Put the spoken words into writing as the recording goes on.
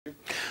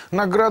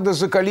Награда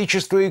за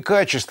количество и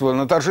качество.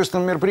 На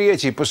торжественном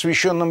мероприятии,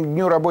 посвященном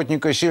Дню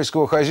работника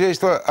сельского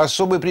хозяйства,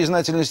 особой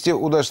признательности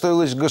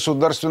удостоилось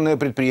государственное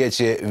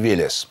предприятие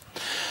 «Велес».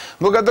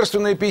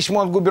 Благодарственное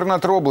письмо от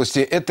губернатора области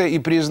 – это и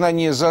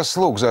признание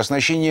заслуг за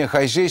оснащение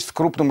хозяйств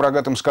крупным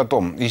рогатым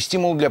скотом, и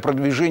стимул для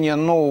продвижения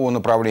нового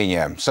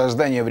направления –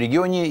 создания в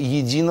регионе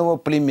единого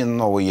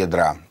племенного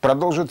ядра.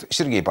 Продолжит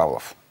Сергей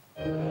Павлов.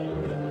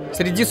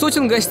 Среди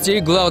сотен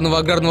гостей главного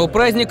аграрного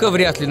праздника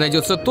вряд ли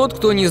найдется тот,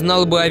 кто не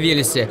знал бы о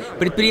Велесе.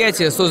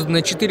 Предприятие,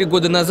 созданное 4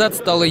 года назад,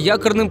 стало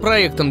якорным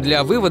проектом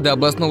для вывода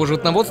областного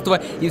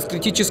животноводства из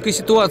критической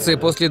ситуации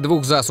после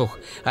 2 засух.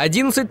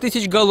 11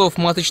 тысяч голов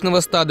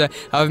маточного стада,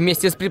 а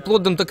вместе с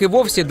приплодом так и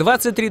вовсе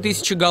 23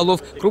 тысячи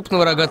голов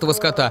крупного рогатого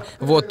скота.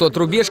 Вот тот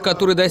рубеж,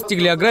 который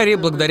достигли аграрии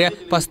благодаря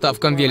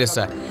поставкам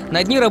Велеса.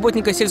 На Дни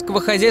работника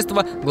сельского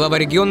хозяйства глава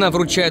региона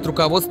вручает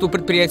руководству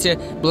предприятия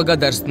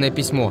благодарственное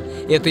письмо.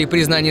 Это и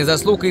признание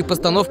заслуг, и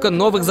постановка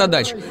новых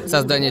задач –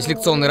 создание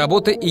селекционной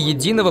работы и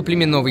единого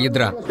племенного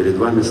ядра. Перед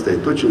вами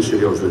стоит очень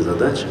серьезная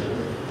задача.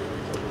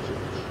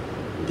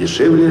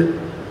 Дешевле,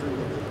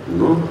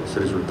 но с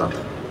результатом.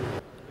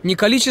 Не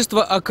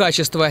количество, а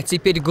качество.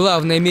 Теперь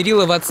главное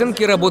мерило в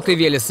оценке работы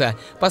Велеса.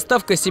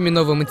 Поставка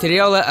семенного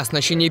материала,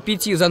 оснащение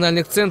 5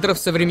 зональных центров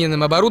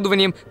современным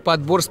оборудованием,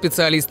 подбор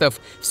специалистов.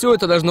 Все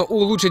это должно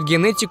улучшить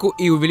генетику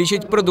и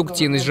увеличить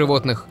продуктивность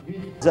животных.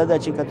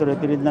 Задачи, которые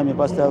перед нами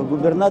поставил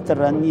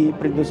губернатор, они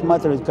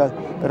предусматривают как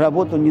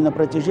работу не на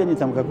протяжении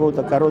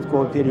какого-то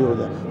короткого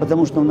периода.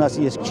 Потому что у нас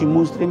есть к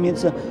чему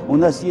стремиться, у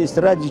нас есть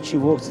ради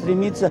чего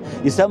стремиться.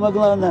 И самое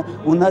главное,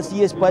 у нас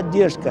есть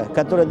поддержка,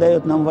 которая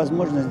дает нам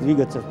возможность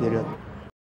двигаться вперед.